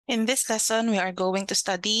In this lesson, we are going to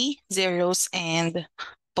study zeros and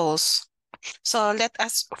poles. So let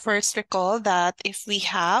us first recall that if we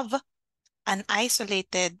have an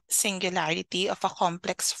isolated singularity of a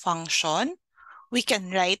complex function, we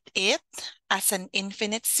can write it as an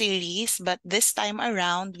infinite series, but this time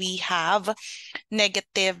around, we have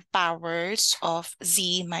negative powers of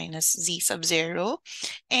z minus z sub 0.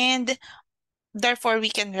 And therefore, we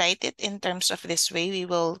can write it in terms of this way.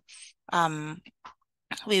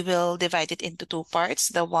 We will divide it into two parts,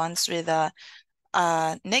 the ones with the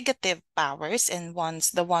negative powers and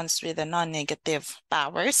the ones with the non-negative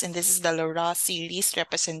powers. And this is the Laurent series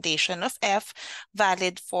representation of f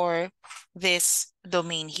valid for this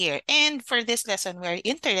domain here. And for this lesson, we're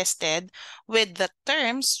interested with the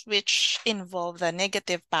terms which involve the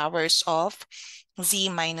negative powers of z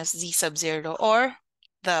minus z sub 0, or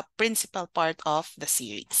the principal part of the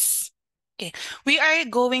series. Okay, we are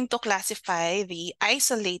going to classify the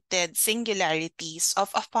isolated singularities of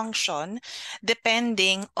a function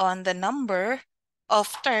depending on the number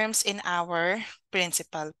of terms in our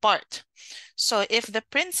principal part. So if the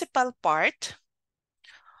principal part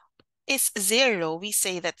is 0, we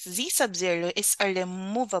say that z sub 0 is a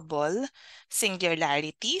removable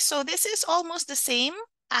singularity. So this is almost the same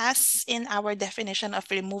as in our definition of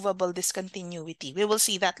removable discontinuity. We will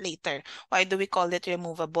see that later. Why do we call it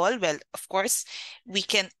removable? Well, of course, we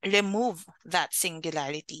can remove that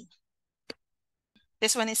singularity.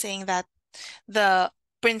 This one is saying that the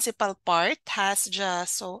principal part has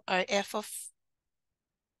just, so our f of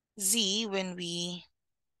z, when we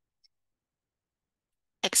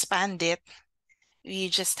expand it, we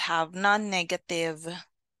just have non-negative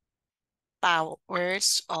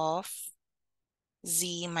powers of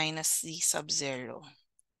z minus z sub 0.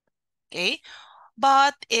 Okay,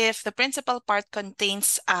 but if the principal part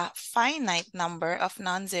contains a finite number of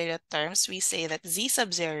non-zero terms, we say that z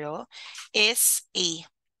sub 0 is a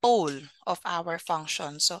pole of our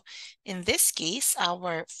function. So in this case,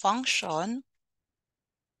 our function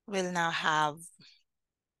will now have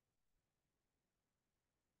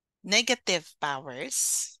negative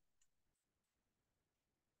powers.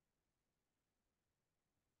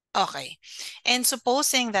 Okay, and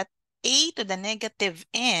supposing that a to the negative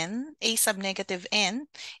n, a sub negative n,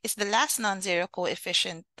 is the last non-zero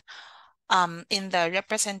coefficient in the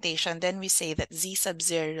representation, then we say that z sub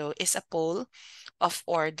 0 is a pole of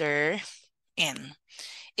order n.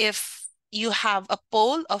 If you have a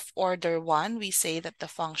pole of order 1, we say that the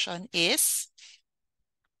function is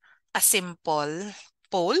a simple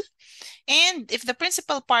pole. And if the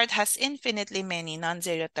principal part has infinitely many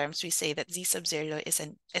non-zero terms, we say that z sub 0 is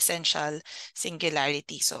an essential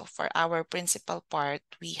singularity. So for our principal part,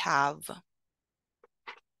 we have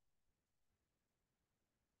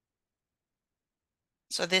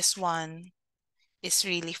so this one is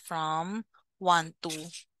really from 1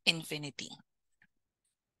 to infinity.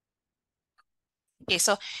 Okay,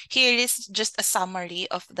 so here is just a summary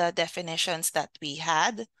of the definitions that we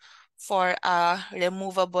had. For a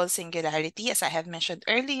removable singularity, as I have mentioned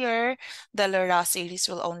earlier, the Laurent series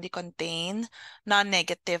will only contain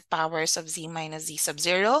non-negative powers of z minus z sub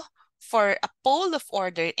 0. For a pole of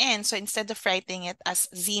order n, so instead of writing it as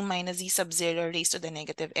z minus z sub 0 raised to the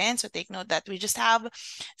negative n, so take note that we just have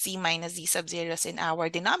z minus z sub 0s in our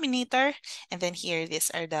denominator, and then here these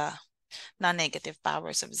are the non-negative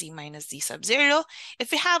powers of z minus z sub 0.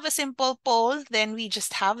 If we have a simple pole, then we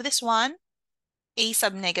just have this one, a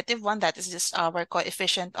sub negative 1, that is just our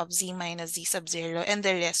coefficient of z minus z sub 0, and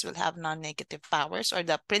the rest will have non-negative powers, or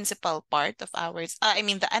the principal part of ours,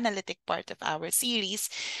 the analytic part of our series.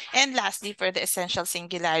 And lastly, for the essential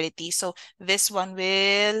singularity, so this one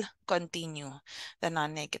will continue the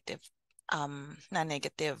non-negative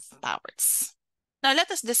powers. Now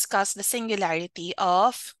let us discuss the singularity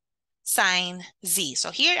of sine z. So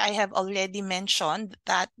here I have already mentioned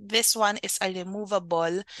that this one is a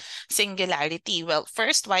removable singularity. Well,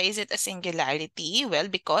 first, why is it a singularity? Well,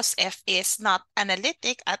 because f is not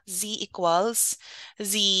analytic at z equals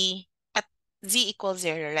 0,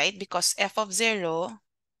 right? Because f of 0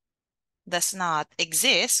 does not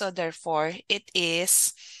exist, so therefore it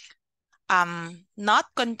is not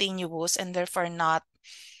continuous, and therefore not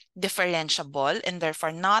differentiable, and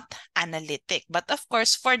therefore not analytic. But of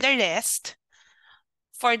course, for the rest,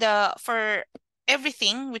 for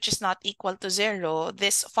everything which is not equal to 0,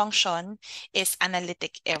 this function is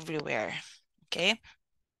analytic everywhere. Okay,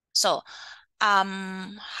 so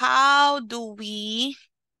how do we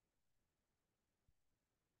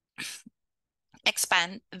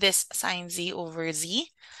expand this sine z over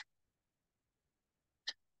z?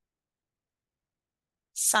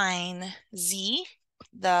 Sine z,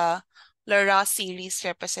 the Laurent series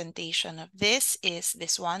representation of this is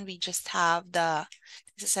this one. We just have this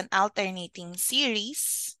is an alternating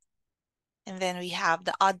series. And then we have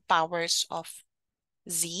the odd powers of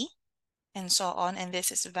z and so on. And this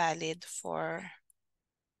is valid for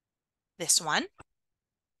this one.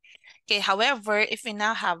 Okay, however, if we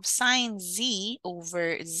now have sine z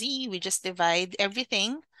over z, we just divide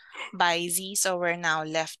everything by z. So we're now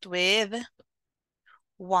left with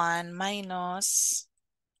 1 minus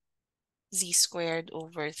z squared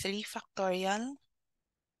over 3 factorial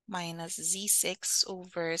minus z6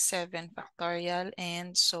 over 7 factorial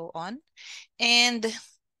and so on. And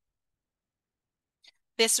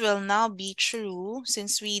this will now be true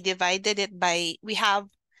since we divided it by, we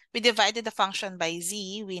divided the function by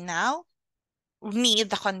z. We now need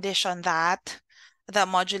the condition that the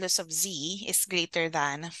modulus of z is greater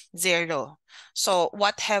than 0. So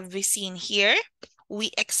what have we seen here?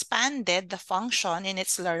 We expanded the function in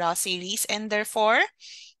its Laurent series, and therefore,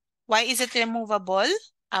 why is it removable?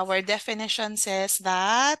 Our definition says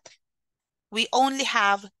that we only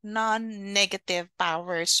have non-negative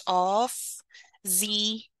powers of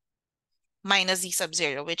z minus z sub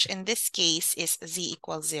 0, which in this case is z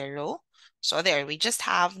equals 0. So there, we just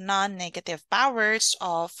have non-negative powers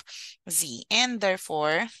of z, and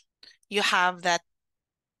therefore, you have that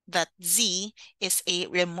z is a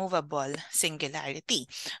removable singularity.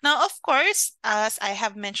 Now, of course, as I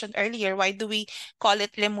have mentioned earlier, why do we call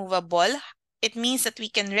it removable? It means that we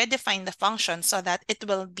can redefine the function so that it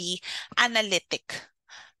will be analytic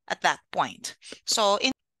at that point. So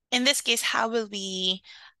in this case, how will we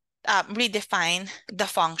redefine the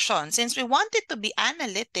function? Since we want it to be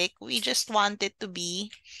analytic, we just want it to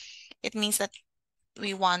be, it means that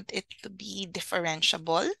we want it to be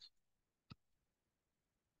differentiable.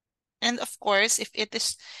 And of course, if it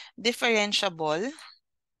is differentiable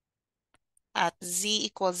at z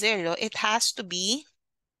equals 0, it has to be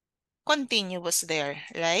continuous there,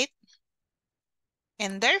 right?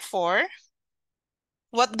 And therefore,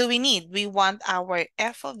 what do we need? We want our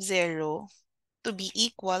f of 0 to be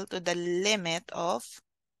equal to the limit of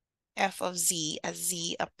f of z as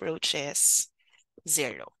z approaches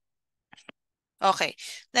 0. Okay,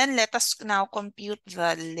 then let us now compute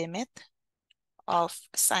the limit of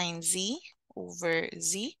sine z over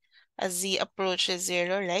z as z approaches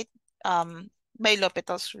 0, right? By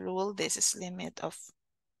L'Hopital's rule, this is limit of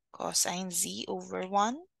cosine z over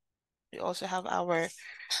 1. We also have our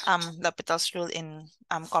L'Hopital's rule in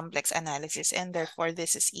complex analysis, and therefore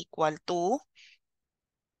this is equal to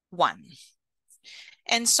 1.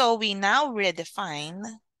 And so we now redefine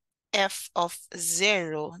f of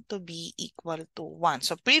 0 to be equal to 1.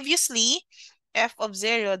 So previously, f of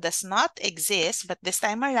 0 does not exist, but this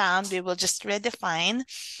time around, we will just redefine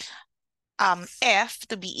f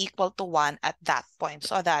to be equal to 1 at that point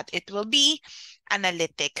so that it will be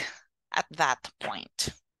analytic at that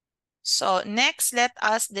point. So next, let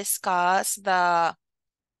us discuss the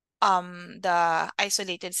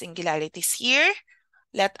isolated singularities here.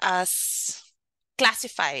 Let us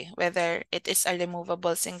classify whether it is a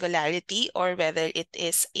removable singularity or whether it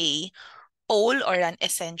is a pole or an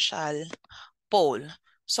essential pole.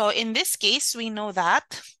 So in this case, we know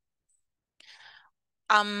that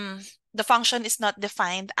the function is not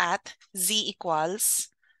defined at z equals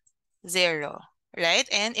 0, right?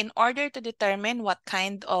 And in order to determine what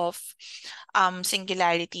kind of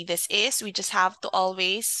singularity this is, we just have to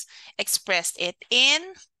always express it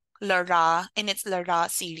in its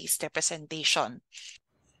Laurent series representation.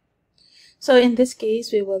 So in this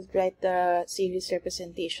case, we will write the series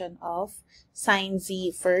representation of sine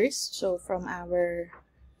z first. So from our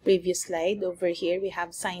previous slide over here, we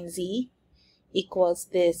have sine z equals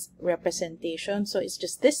this representation. So it's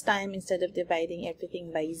just this time, instead of dividing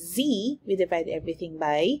everything by z, we divide everything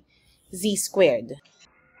by z squared.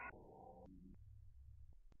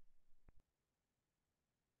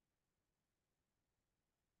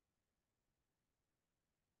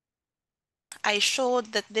 I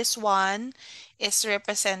showed that this one is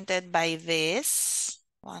represented by this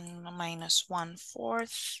 1 minus 1/4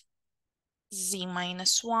 z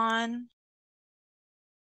minus 1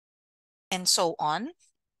 and so on.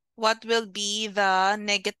 What will be the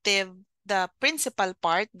negative, the principal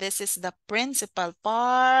part? This is the principal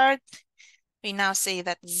part. We now say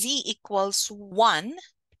that z equals 1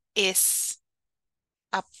 is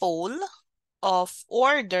a pole of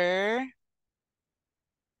order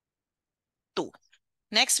 2.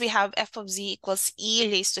 Next, we have f of z equals e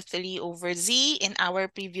raised to 3 over z. In our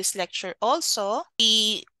previous lecture also,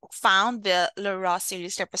 we found the Laurent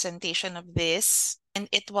series representation of this,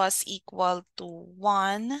 and it was equal to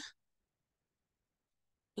 1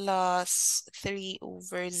 plus 3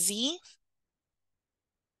 over z.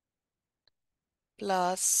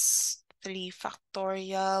 plus 3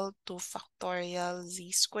 factorial 2 factorial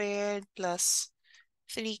z squared plus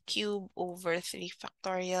 3 cube over 3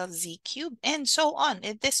 factorial z cube, and so on.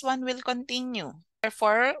 And this one will continue.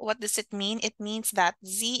 Therefore, what does it mean? It means that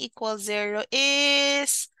z equals 0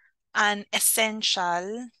 is an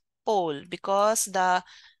essential pole because the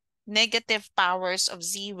negative powers of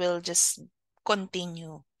z will just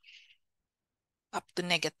continue up to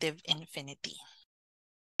negative infinity.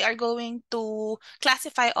 We are going to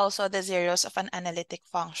classify also the zeros of an analytic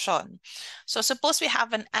function. So suppose we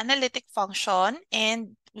have an analytic function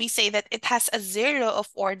and we say that it has a zero of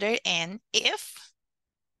order n if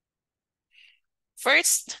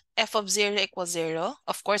first f of 0 equals 0,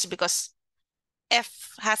 of course, because f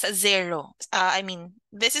has a 0.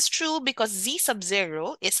 This is true because z sub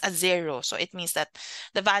 0 is a 0. So it means that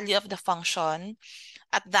the value of the function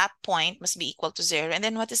at that point must be equal to 0. And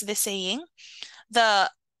then what is this saying? The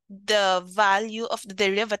value of the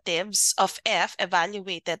derivatives of f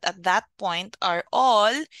evaluated at that point are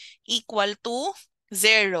all equal to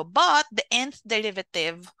 0, but the nth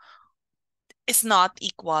derivative is not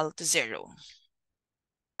equal to 0.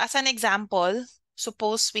 As an example,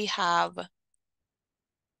 suppose we have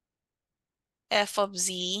f of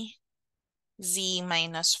z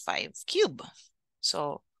minus 5 cube.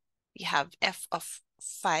 So we have f of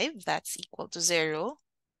 5, that's equal to 0.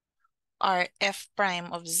 Our f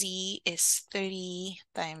prime of z is 3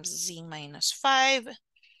 times z minus 5.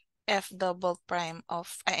 F double prime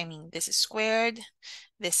of, this is squared.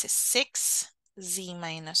 This is 6, z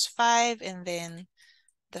minus 5. And then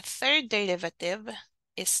the third derivative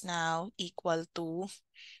is now equal to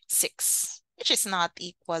 6, which is not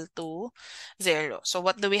equal to 0. So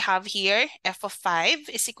what do we have here? F of 5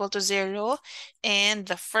 is equal to 0. And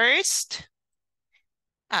the first,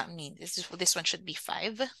 this one should be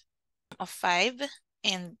 5. Of 5,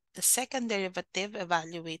 and the second derivative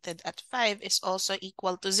evaluated at 5 is also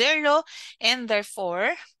equal to 0, and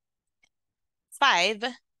therefore 5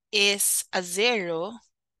 is a 0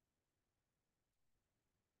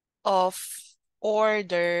 of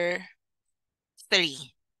order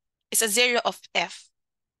 3. It's a 0 of f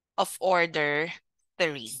of order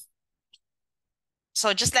 3.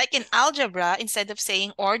 So just like in algebra, instead of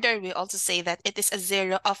saying order, we also say that it is a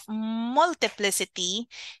 0 of multiplicity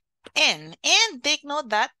n. And take note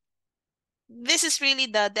that this is really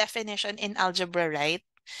the definition in algebra, right?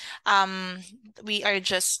 We are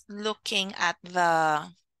just looking at the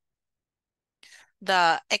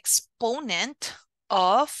exponent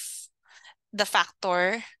of the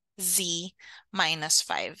factor z minus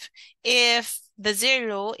 5. If the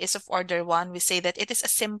 0 is of order 1, we say that it is a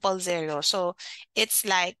simple 0. So it's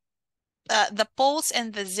like the poles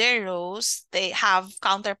and the zeros, they have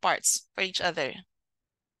counterparts for each other.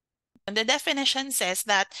 And the definition says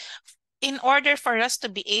that in order for us to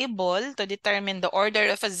be able to determine the order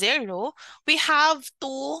of a 0, we have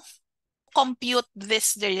to compute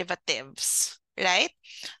these derivatives, right?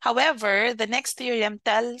 However, the next theorem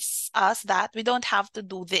tells us that we don't have to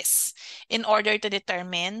do this in order to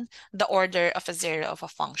determine the order of a 0 of a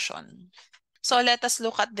function. So let us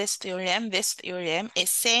look at this theorem. This theorem is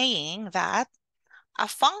saying that a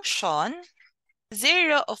function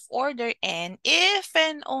 0 of order n if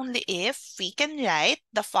and only if we can write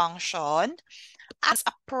the function as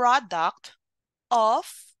a product of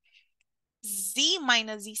z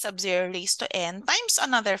minus z sub 0 raised to n times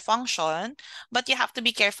another function, but you have to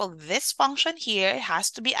be careful. This function here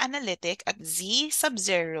has to be analytic at z sub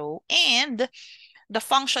 0, and the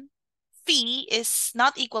function phi is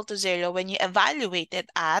not equal to 0 when you evaluate it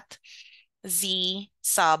at z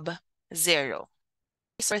sub 0.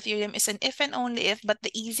 Our theorem is an if and only if, but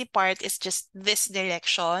the easy part is just this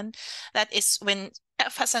direction. That is when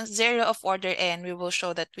f has a 0 of order n, we will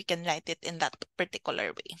show that we can write it in that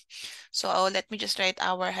particular way. So let me just write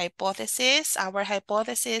our hypothesis. Our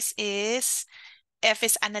hypothesis is f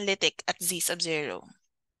is analytic at z sub 0.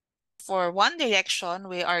 For one direction,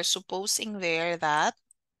 we are supposing there that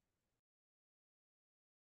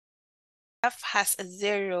f has a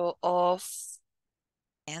 0 of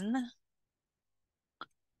n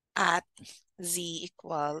at z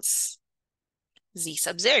equals z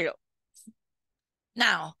sub 0.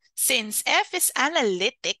 Now, since f is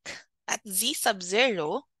analytic at z sub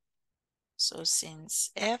 0, so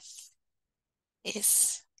since f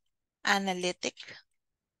is analytic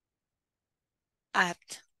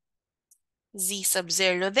at z sub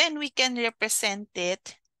 0, then we can represent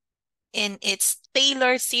it in its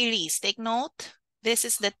Taylor series. Take note, this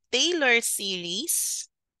is the Taylor series.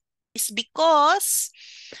 Is because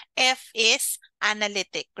f is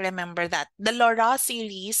analytic. Remember that. The Laurent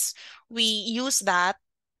series, we use that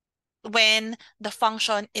when the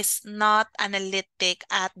function is not analytic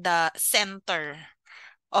at the center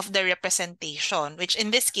of the representation, which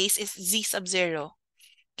in this case is z sub 0.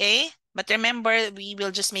 Okay? But remember, we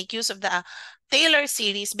will just make use of the Taylor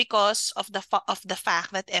series because of the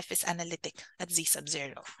fact that f is analytic at z sub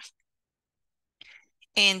 0.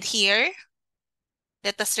 And here,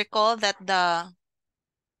 let us recall that the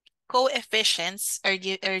coefficients are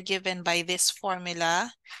given by this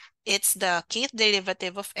formula. It's the kth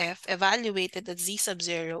derivative of f evaluated at z sub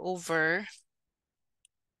 0 over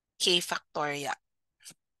k factorial.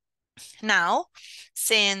 Now,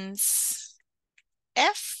 since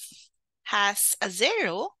f has a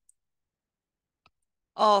 0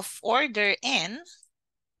 of order n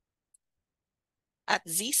at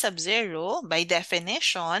z sub 0, by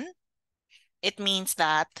definition, it means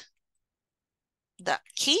that the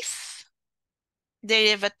kth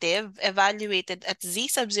derivative evaluated at z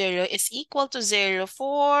sub 0 is equal to 0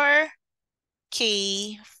 for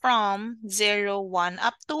k from 0, 1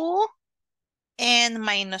 up to n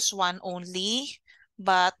minus 1 only,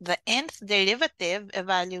 but the nth derivative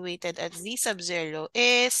evaluated at z sub 0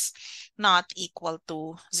 is not equal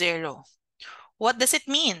to 0. What does it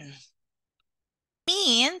mean? It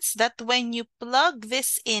means that when you plug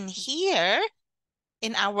this in here,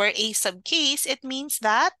 in our a sub case, it means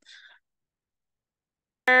that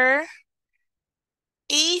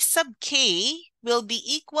a sub k will be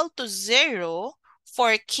equal to 0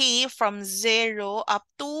 for k from 0 up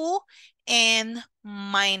to n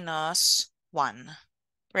minus 1,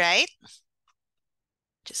 right?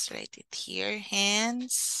 Just write it here.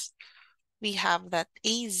 Hence, we have that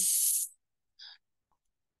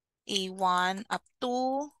a1 up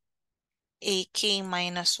to ak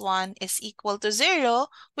minus 1 is equal to 0,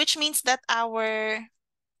 which means that our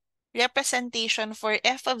representation for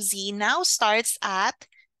f of z now starts at,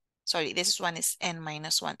 sorry, this one is n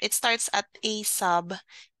minus 1. It starts at a sub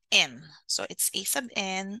n. So it's a sub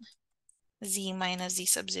n, z minus z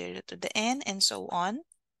sub 0 to the n, and so on.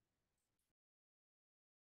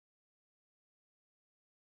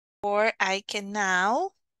 Or I can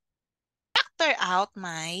now factor out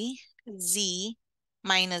my z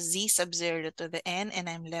minus z sub 0 to the n, and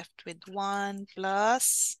I'm left with 1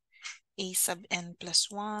 plus a sub n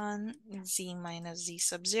plus 1, z minus z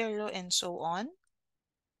sub 0, and so on.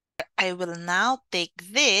 I will now take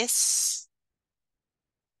this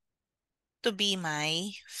to be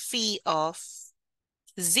my phi of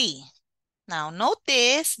z. Now,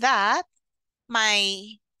 notice that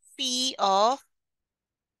my phi of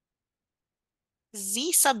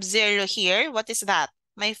z sub 0 here, what is that?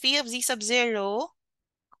 My phi of z sub 0,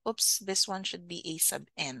 oops, this one should be a sub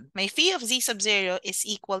n. My phi of z sub 0 is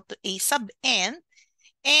equal to a sub n,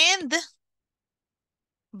 and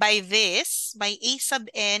by this, my a sub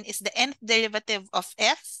n is the nth derivative of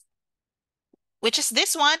f, which is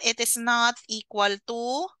this one. It is not equal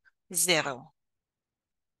to 0.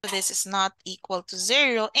 So this is not equal to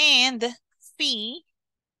 0, and phi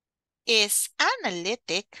is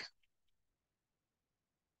analytic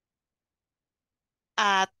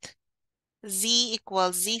at z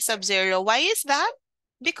equals z sub 0. Why is that?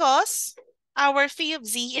 Because our phi of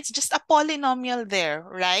z is just a polynomial there,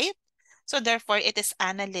 right? So therefore, it is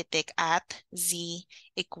analytic at z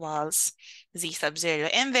equals z sub 0.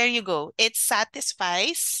 And there you go. It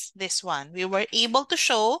satisfies this one. We were able to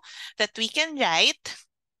show that we can write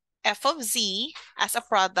f of z as a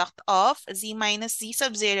product of z minus z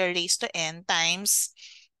sub 0 raised to n times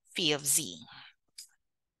phi of z.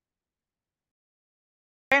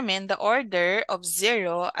 Determine the order of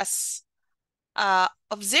 0 as a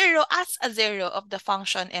 0 of the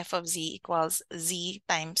function f of z equals z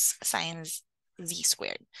times sine z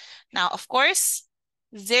squared. Now, of course,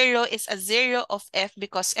 0 is a 0 of f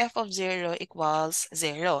because f of 0 equals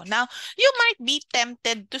 0. Now, you might be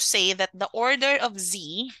tempted to say that the order of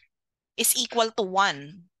z is equal to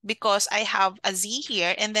 1 because I have a z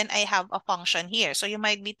here and then I have a function here. So you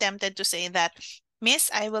might be tempted to say that,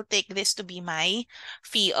 Miss, I will take this to be my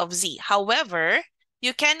phi of z. However,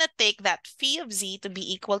 you cannot take that phi of z to be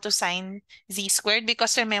equal to sine z squared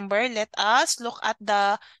because remember, let us look at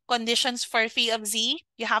the conditions for phi of z.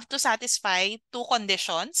 You have to satisfy two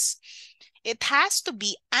conditions. It has to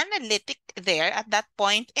be analytic there at that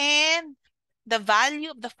point, and the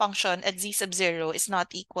value of the function at z sub 0 is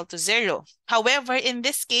not equal to 0. However, in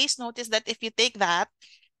this case, notice that if you take that,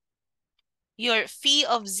 your phi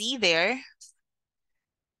of z there,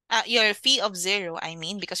 your phi of 0, I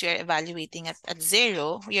mean, because you're evaluating at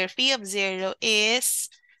 0, your phi of 0 is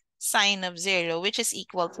sine of 0, which is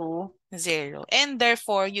equal to 0. And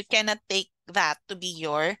therefore, you cannot take that to be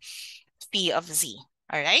your phi of z.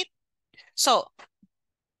 All right? So,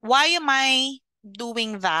 Why am I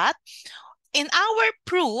doing that? In our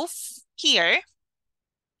proof here,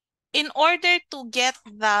 in order to get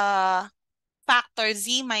the factor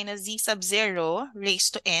z minus z sub 0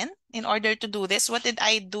 raised to n, in order to do this, what did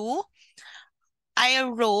I do? I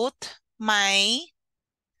wrote my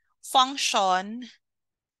function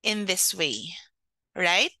in this way,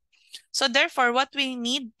 right? So therefore, what we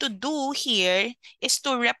need to do here is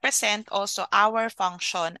to represent also our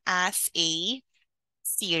function as a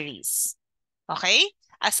series, okay?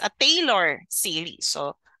 As a Taylor series.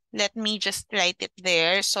 So let me just write it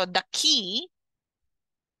there. So the key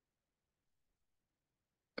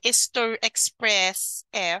is to express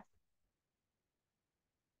f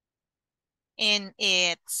in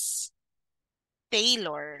its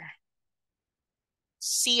Taylor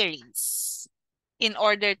series in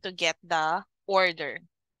order to get the order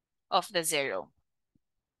of the zero.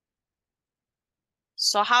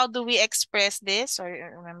 So how do we express this? Or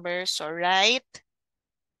remember, so write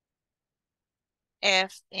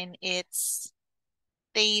f in its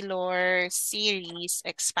Taylor series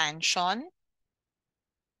expansion.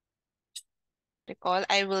 Recall,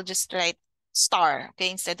 I will just write star,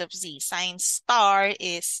 okay, instead of z. Sine star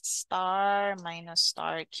is star minus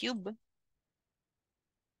star cube.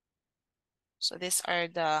 So these are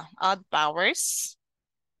the odd powers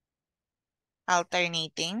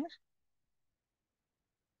alternating.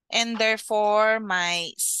 And therefore,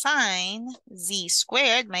 my sine z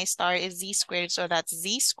squared, my star is z squared, so that's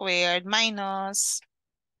z squared minus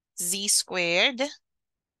z squared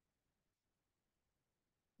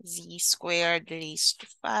raised to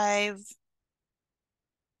 5,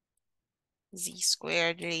 z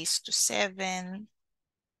squared raised to 7,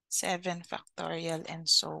 7 factorial, and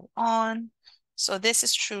so on. So this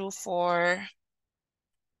is true for,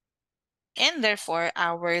 and therefore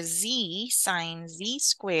our z sine z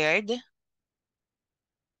squared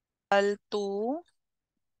equal to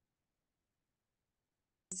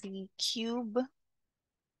z cube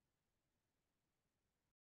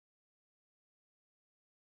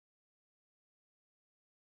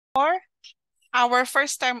or our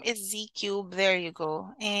first term is z cube. There you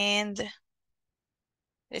go. And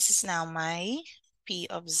this is now my P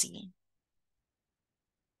of z.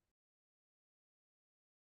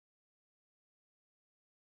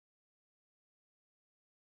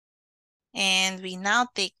 And we now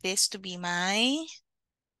take this to be my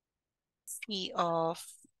P of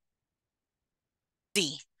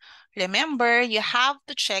z. Remember, you have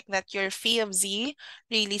to check that your phi of z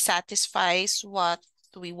really satisfies what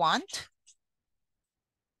we want.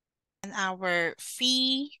 And our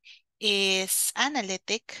phi is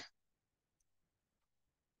analytic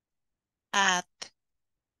at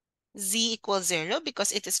z equals 0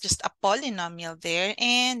 because it is just a polynomial there.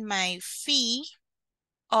 And my phi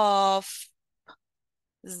of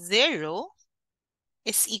 0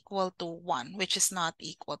 is equal to 1, which is not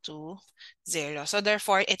equal to 0. So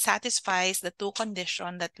therefore, it satisfies the two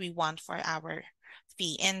conditions that we want for our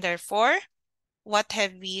phi. And therefore, what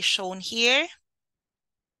have we shown here?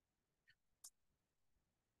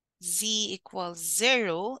 Z equals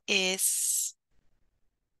 0 is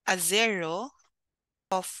a 0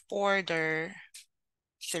 of order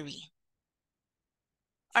 3.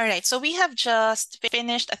 All right, so we have just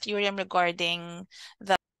finished a theorem regarding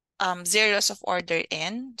the zeros of order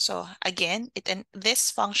n. So again,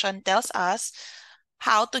 this function tells us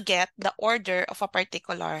how to get the order of a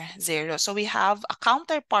particular zero. So we have a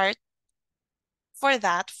counterpart for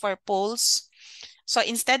that for poles. So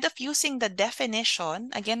instead of using the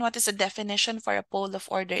definition, again, what is the definition for a pole of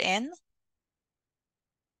order n?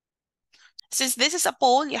 Since this is a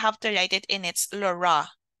pole, you have to write it in its Laurent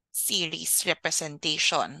series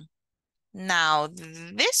representation. Now,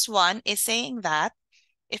 this one is saying that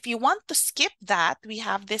if you want to skip that, we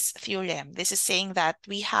have this theorem. This is saying that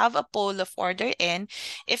we have a pole of order n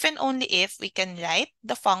if and only if we can write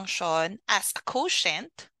the function as a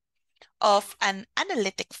quotient of an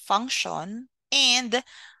analytic function and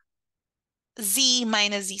z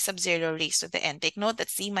minus z sub 0 raised to the n. Take note that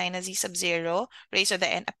z minus z sub 0 raised to the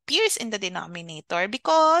n appears in the denominator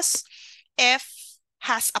because f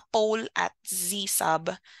has a pole at z sub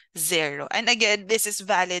 0. And again, this is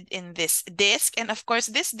valid in this disk. And of course,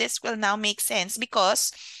 this disk will now make sense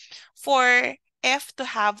because for f to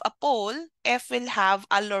have a pole, f will have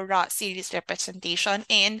a Laurent series representation,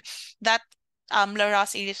 and that Laurent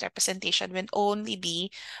series representation will only be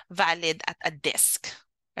valid at a disk.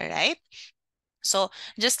 All right? So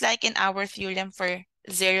just like in our theorem for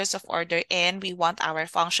zeros of order n, we want our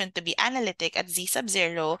function to be analytic at z sub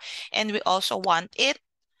 0, and we also want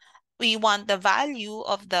the value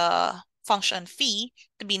of the function phi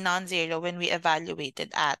to be non-zero when we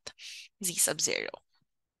evaluated at z sub 0.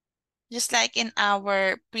 Just like in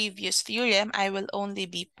our previous theorem, I will only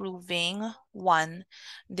be proving one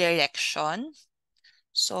direction.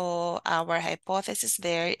 So our hypothesis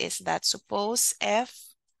there is that suppose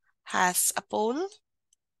F has a pole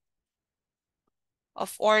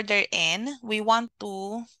of order n, we want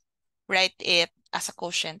to write it as a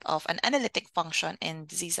quotient of an analytic function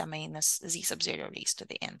and z minus z sub 0 raised to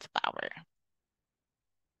the nth power.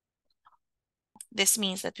 This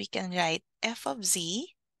means that we can write f of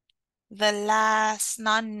z. The last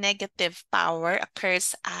non-negative power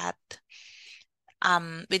occurs at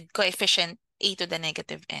with coefficient a to the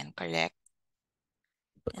negative n, correct?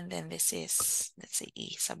 And then this is, let's say, a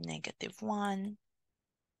sub negative 1,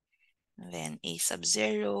 and then a sub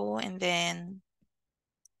 0, and then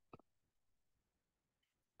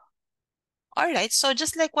all right, so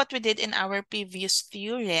just like what we did in our previous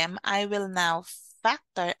theorem, I will now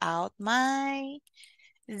factor out my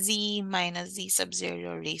z minus z sub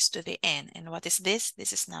 0 raised to the n. And what is this?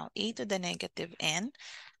 This is now a to the negative n.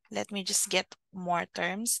 Let me just get more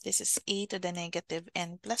terms. This is a to the negative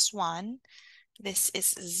n plus 1. This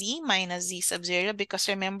is z minus z sub 0 because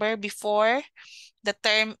remember before the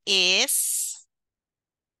term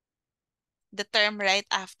right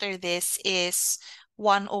after this is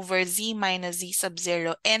 1 over z minus z sub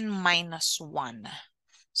 0 n minus 1.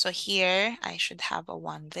 So here I should have a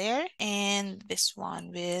 1 there and this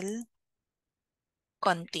one will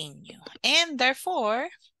continue. And therefore,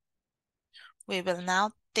 we will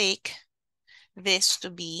now take this to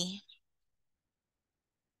be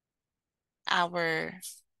our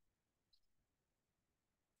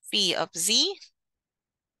phi of z.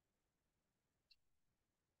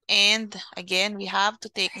 And again, we have to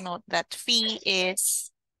take note that phi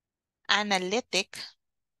is analytic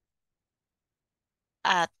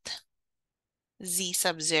at z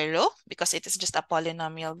sub 0 because it is just a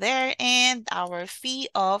polynomial there. And our phi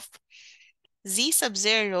of z sub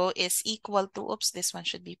 0 is equal to, oops, this one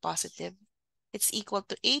should be positive. It's equal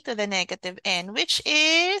to a to the negative n, which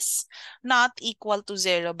is not equal to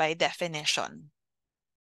 0 by definition.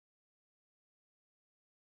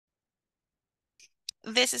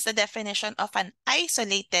 This is the definition of an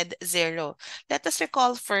isolated 0. Let us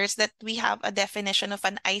recall first that we have a definition of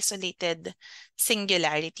an isolated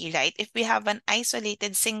singularity, right? If we have an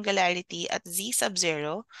isolated singularity at z sub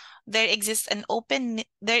 0, there exists a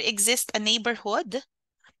neighborhood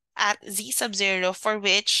at z sub 0 for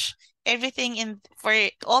which for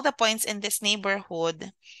all the points in this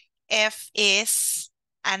neighborhood, f is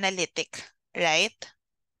analytic, right?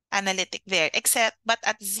 Analytic there, but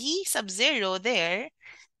at z sub 0 there,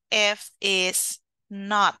 f is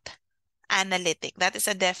not analytic. That is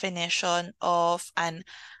a definition of an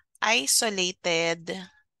isolated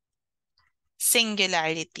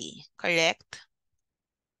singularity, correct?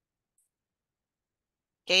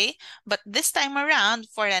 Okay, but this time around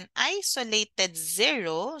for an isolated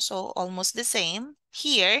 0, so almost the same,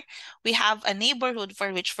 here we have a neighborhood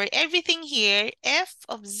for which for everything here, f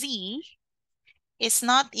of z is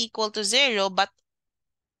not equal to 0, but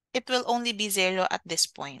it will only be 0 at this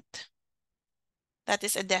point. That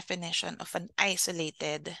is a definition of an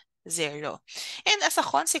isolated 0. And as a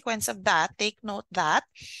consequence of that, take note that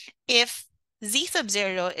if z sub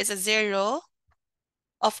 0 is a 0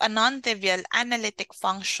 of a non-trivial analytic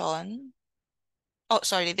function, oh,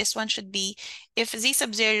 sorry, this one should be if z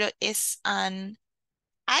sub 0 is an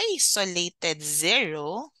isolated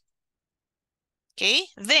 0, okay,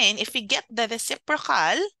 then if we get the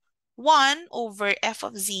reciprocal, 1 over f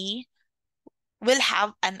of z will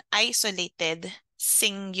have an isolated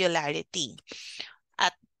singularity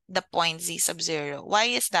at the point z sub 0. Why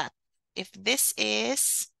is that? If this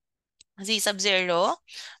is z sub 0,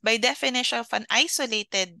 by definition of an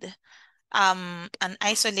isolated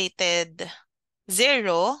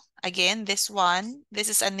 0, again, this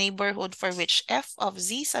is a neighborhood for which f of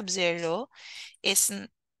z sub 0 is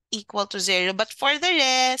equal to 0. But for the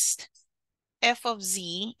rest, f of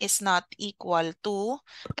z is not equal to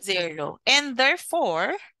 0. And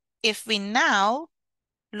therefore, if we now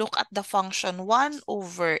look at the function 1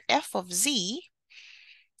 over f of z,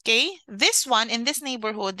 okay, this one in this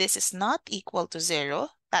neighborhood, this is not equal to 0.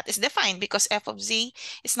 That is defined because f of z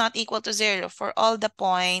is not equal to 0 for all the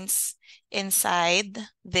points inside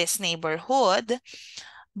this neighborhood.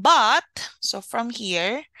 But, so from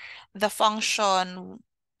here, the function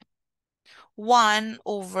 1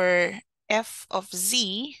 over f of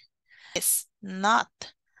z is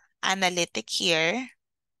not analytic here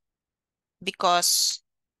because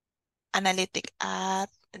analytic at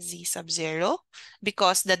z sub 0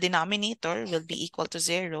 because the denominator will be equal to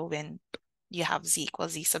 0 when you have z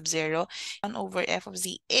equals z sub 0. 1 over f of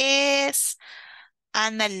z is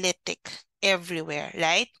analytic everywhere,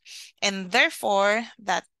 right? And therefore,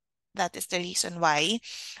 that is the reason why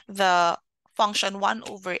the function 1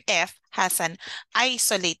 over f has an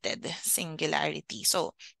isolated singularity.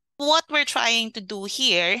 So what we're trying to do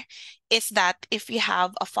here is that if we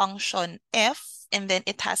have a function f and then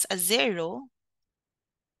it has a 0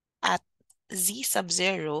 at z sub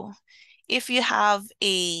 0, if you have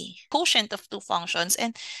a quotient of two functions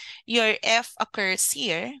and your f occurs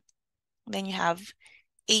here, then you have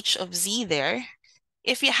h of z there.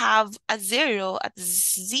 If you have a 0 at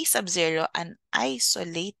z sub 0, an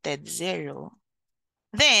isolated 0,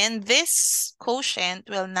 then this quotient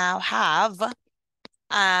will now have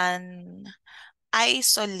an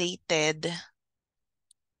isolated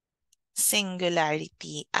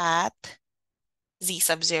singularity at z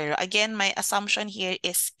sub 0. Again, my assumption here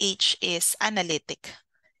is h is analytic.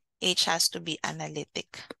 H has to be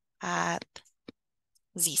analytic at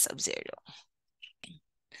z sub 0.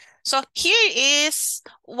 So here is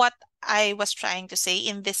what I was trying to say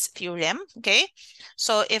in this theorem, okay?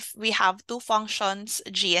 So if we have two functions,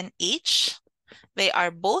 g and h, they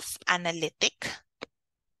are both analytic.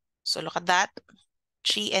 So look at that.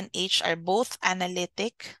 G and h are both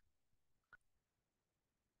analytic.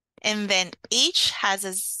 And then h has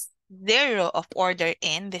a 0 of order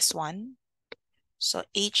n, this one. So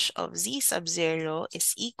h of z sub 0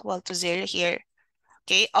 is equal to 0 here,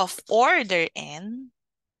 okay, of order n.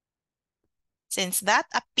 Since that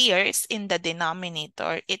appears in the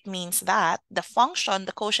denominator, it means that the function,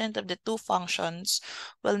 the quotient of the two functions,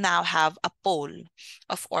 will now have a pole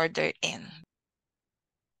of order n.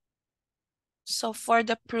 So for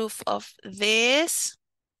the proof of this,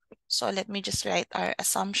 so let me just write our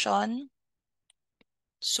assumption.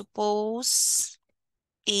 Suppose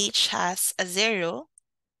h has a 0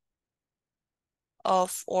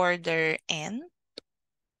 of order n.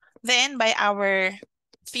 Then by our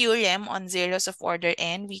theorem on zeros of order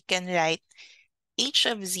n, we can write h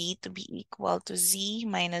of z to be equal to z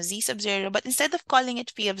minus z sub 0. But instead of calling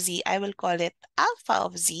it phi of z, I will call it alpha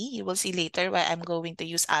of z. You will see later why I'm going to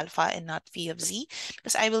use alpha and not phi of z,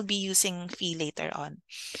 because I will be using phi later on.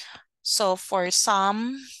 So for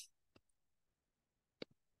some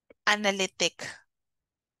analytic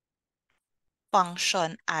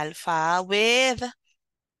function alpha with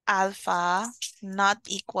alpha not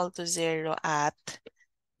equal to 0 at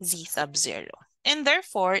z sub 0. And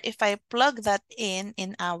therefore, if I plug that in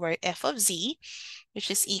our f of z, which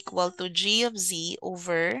is equal to g of z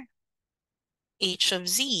over h of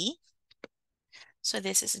z, so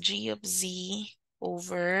this is g of z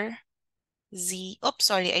over z, oops,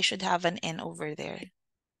 sorry, I should have an n over there.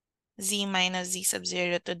 Z minus z sub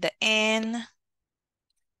 0 to the n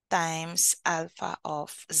times alpha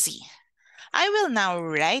of z. I will now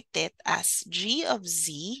write it as g of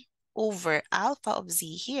z over alpha of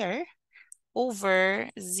z here over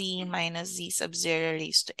z minus z sub 0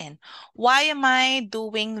 raised to n. Why am I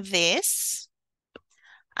doing this?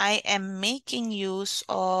 I am making use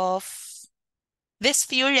of this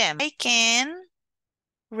theorem. I can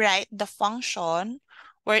write the function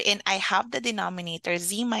wherein I have the denominator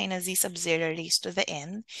z minus z sub 0 raised to the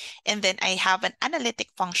n, and then I have an analytic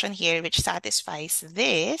function here which satisfies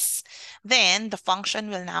this. Then the function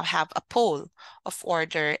will now have a pole of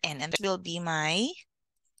order n, and this will be my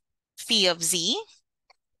phi of z.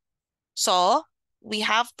 So we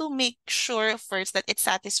have to make sure first that it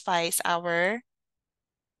satisfies our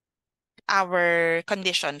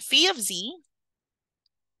condition. Phi of z,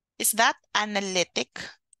 is that analytic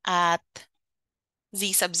at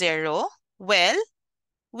z sub 0? Well,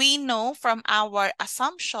 we know from our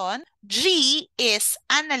assumption, g is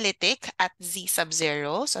analytic at z sub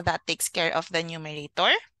 0. So that takes care of the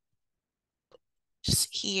numerator.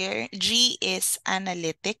 Just here, g is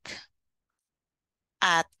analytic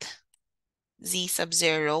at z sub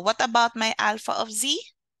 0. What about my alpha of z?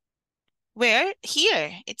 Where?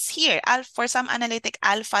 Here. It's here. For some analytic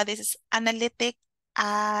alpha, this is analytic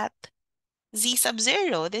at z sub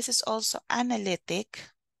 0. This is also analytic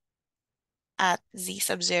at z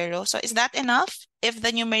sub 0. So is that enough? If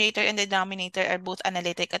the numerator and the denominator are both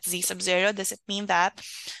analytic at z sub 0, does it mean that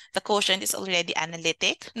the quotient is already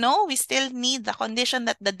analytic? No, we still need the condition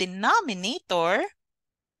that the denominator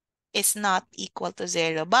is not equal to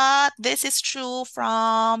 0. But this is true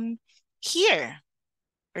from here,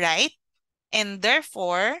 right? And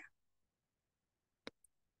therefore,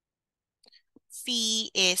 phi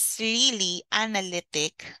is really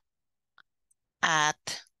analytic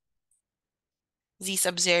at z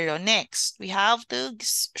sub 0. Next, we have to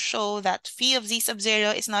show that phi of z sub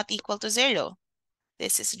 0 is not equal to 0.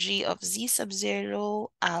 This is g of z sub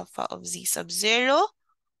 0, alpha of z sub 0.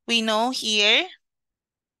 We know here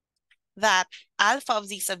that alpha of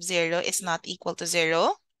z sub 0 is not equal to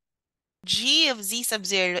 0. G of z sub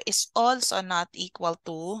 0 is also not equal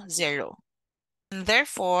to 0. And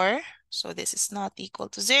therefore, so this is not equal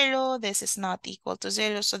to 0, this is not equal to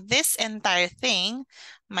 0. So this entire thing,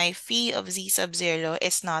 my phi of z sub 0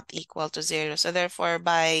 is not equal to 0. So therefore,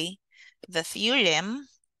 by the theorem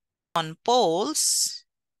on poles,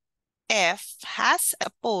 F has a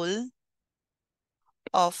pole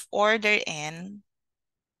of order n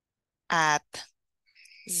at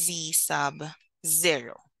z sub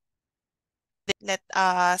 0. Let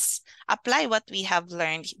us apply what we have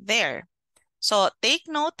learned there. So take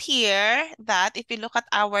note here that if you look at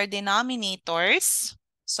our denominators,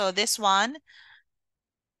 so this one,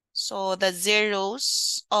 so the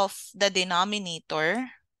zeros of the denominator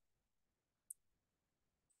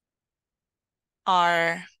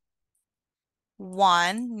are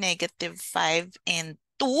 1, -5, and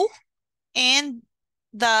 2. And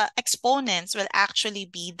the exponents will actually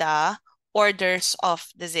be the orders of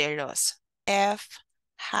the zeros. F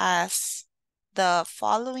has the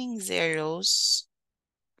following zeros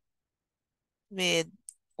with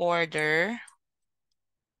order.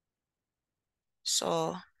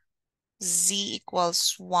 So z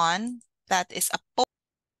equals 1. That is a pole.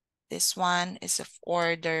 This one is of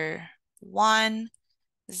order 1.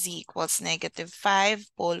 Z equals -5,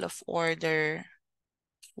 pole of order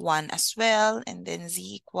 1 as well. And then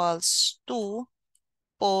z equals 2,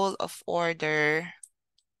 pole of order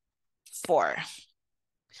 4.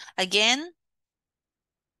 Again,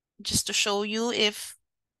 just to show you, if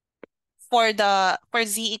for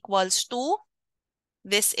z equals 2,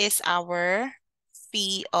 this is our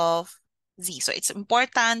phi of z. So it's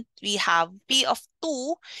important we have phi of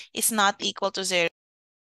 2 is not equal to 0.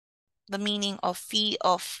 The meaning of phi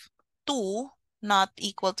of 2 not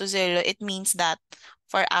equal to 0, it means that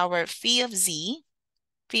for our phi of z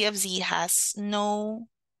has no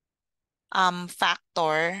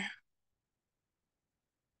factor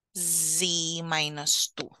z minus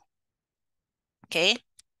 2. Okay?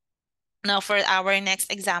 Now for our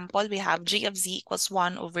next example, we have g of z equals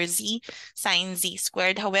 1 over z sine z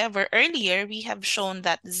squared. However, earlier we have shown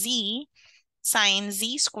that z sine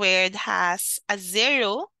z squared has a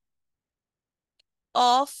 0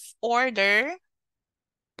 of order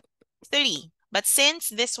 3. But since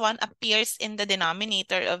this one appears in the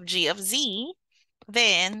denominator of g of z,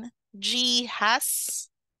 then g has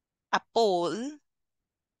a pole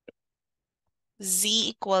z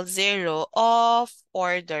equals 0 of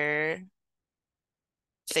order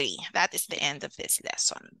 3. That is the end of this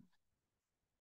lesson.